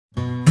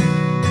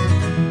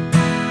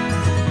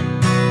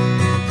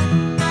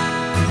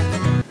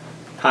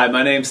Hi,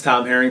 my name's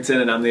Tom Harrington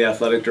and I'm the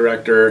athletic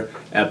director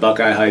at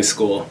Buckeye High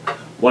School.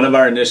 One of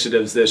our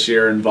initiatives this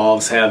year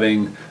involves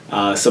having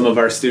some of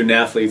our student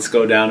athletes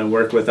go down and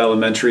work with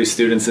elementary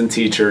students and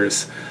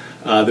teachers.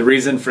 The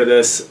reason for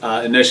this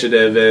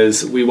initiative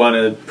is we want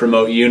to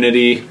promote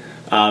unity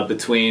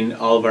between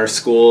all of our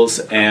schools,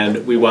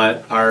 and we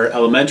want our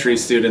elementary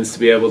students to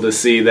be able to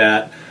see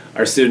that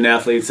our student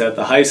athletes at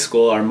the high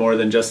school are more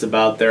than just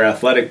about their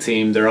athletic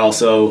team. They're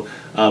also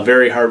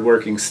very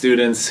hardworking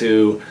students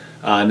who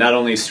not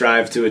only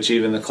strive to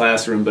achieve in the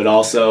classroom but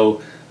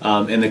also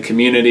in the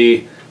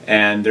community,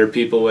 and they're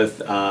people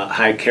with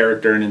high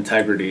character and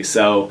integrity.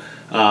 So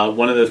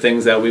one of the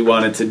things that we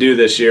wanted to do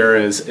this year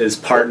is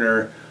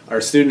partner our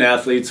student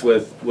athletes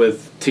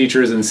with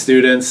teachers and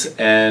students,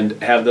 and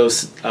have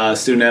those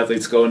student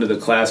athletes go into the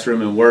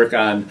classroom and work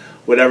on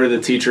whatever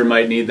the teacher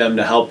might need them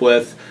to help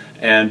with,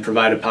 and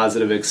provide a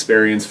positive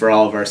experience for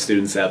all of our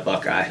students at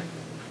Buckeye.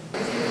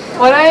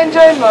 What I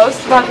enjoy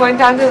most about going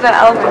down to the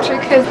elementary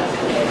kids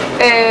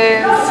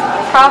is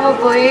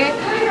probably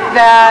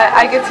that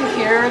I get to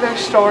hear their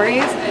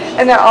stories,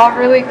 and they're all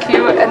really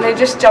cute and they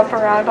just jump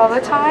around all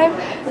the time.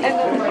 And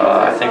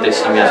I think they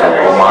see me as a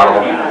role model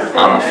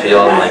on the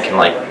field, and they can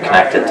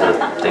connect it to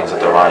the things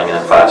that they're learning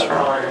in the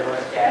classroom.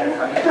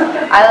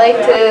 I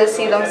like to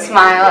see them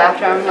smile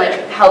after I'm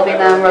helping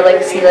them,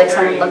 or see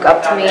someone look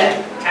up to me.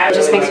 It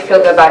just makes you feel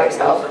good about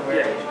yourself.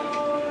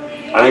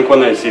 I think when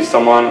they see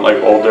someone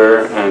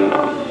older and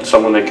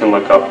someone they can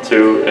look up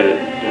to,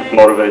 it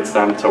motivates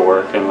them to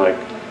work and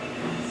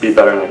be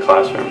better in the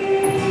classroom.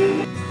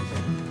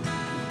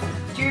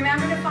 Do you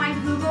remember to find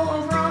Google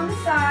over on the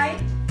side?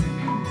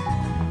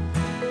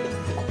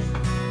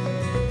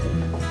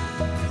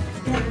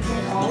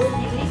 All of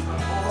these are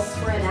all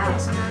spread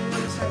out. So now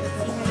you start with C,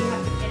 you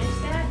have to finish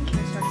that. You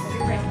can start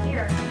over right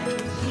here. And then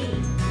G.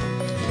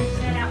 Finish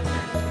that out.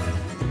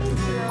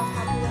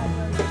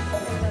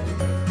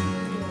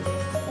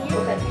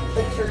 Okay,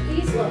 like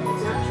turquoise, look,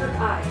 it's not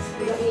turquoise.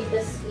 We don't need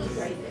this E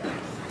right there.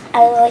 I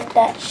like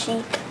that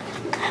she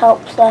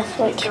helps us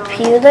with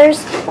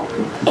computers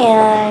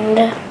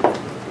and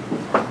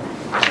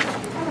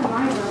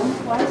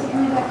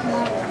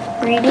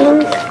reading.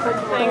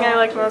 The thing I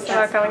like most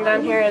about coming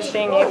down here is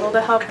being able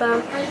to help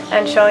them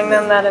and showing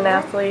them that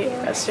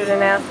a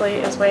student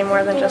athlete, is way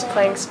more than just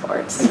playing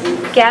sports.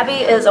 Gabby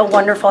is a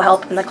wonderful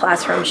help in the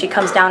classroom. She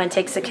comes down and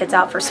takes the kids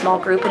out for small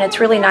group, and it's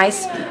really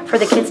nice for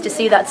the kids to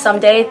see that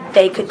someday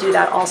they could do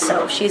that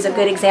also. She's a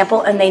good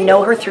example, and they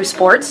know her through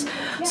sports,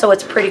 so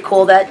it's pretty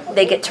cool that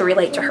they get to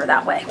relate to her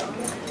that way.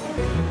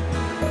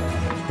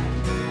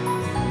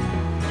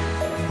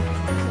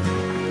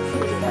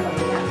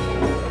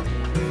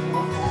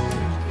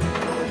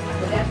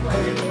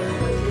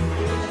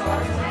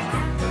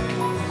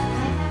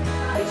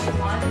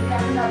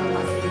 Another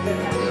one, so you're going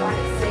to have to find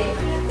a safe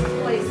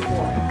place for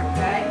it,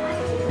 okay?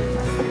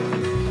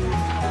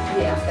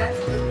 Yeah, that's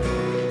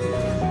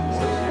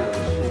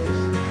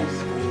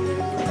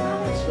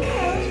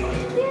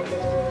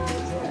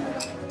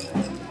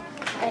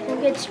I think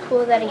it's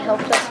cool that he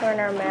helps us learn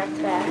our math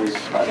fast,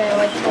 because I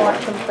like to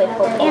watch him play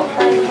football.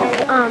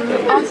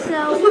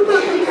 Also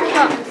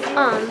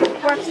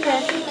works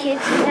with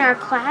kids in our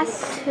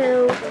class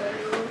who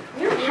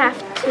have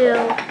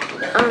to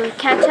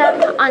catch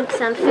up on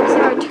some fix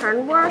and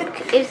return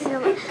work. If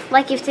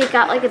they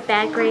got a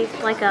bad grade,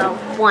 a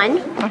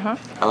 1.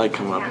 I like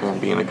coming up here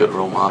and being a good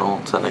role model,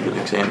 setting a good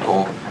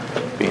example,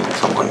 being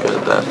someone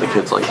good that the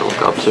kids like to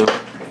look up to.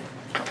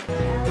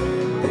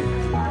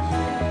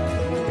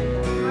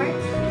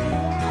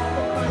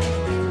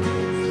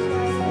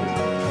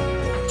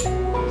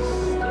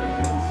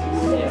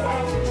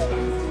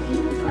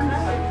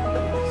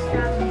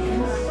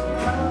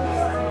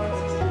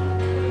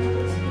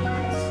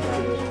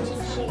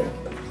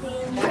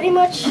 Pretty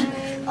much,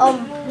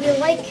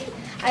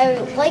 I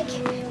like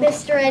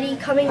Mr. Eddie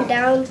coming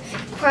down,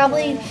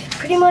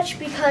 pretty much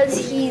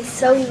because he's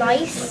so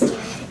nice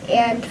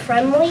and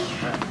friendly.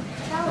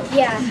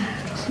 Yeah.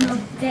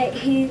 That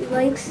he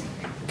likes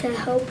to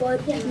help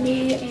out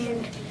me,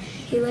 and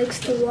he likes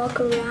to walk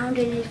around,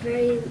 and he's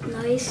very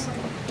nice.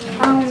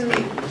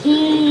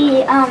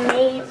 He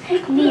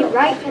made me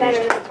write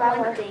better, that's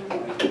one thing,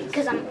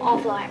 because I'm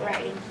awful at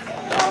writing.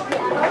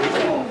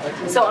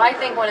 So I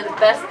think one of the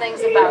best things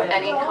about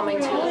Eddie coming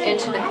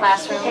into the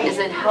classroom is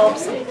it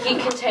helps. He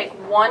can take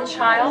one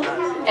child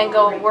and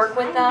go work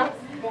with them,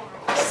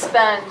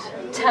 spend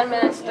 10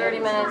 minutes, 30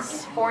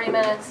 minutes, 40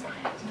 minutes,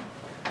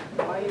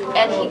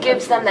 and he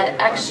gives them that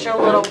extra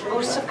little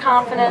boost of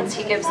confidence.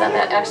 He gives them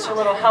that extra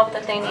little help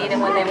that they need,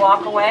 and when they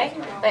walk away,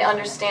 they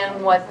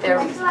understand what their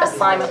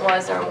assignment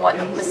was or what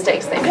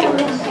mistakes they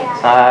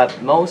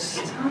made.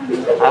 Most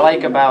I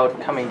like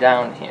about coming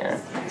down here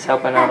is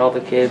helping out all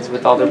the kids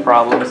with all their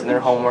problems and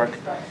their homework,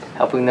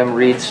 helping them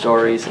read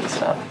stories and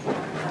stuff.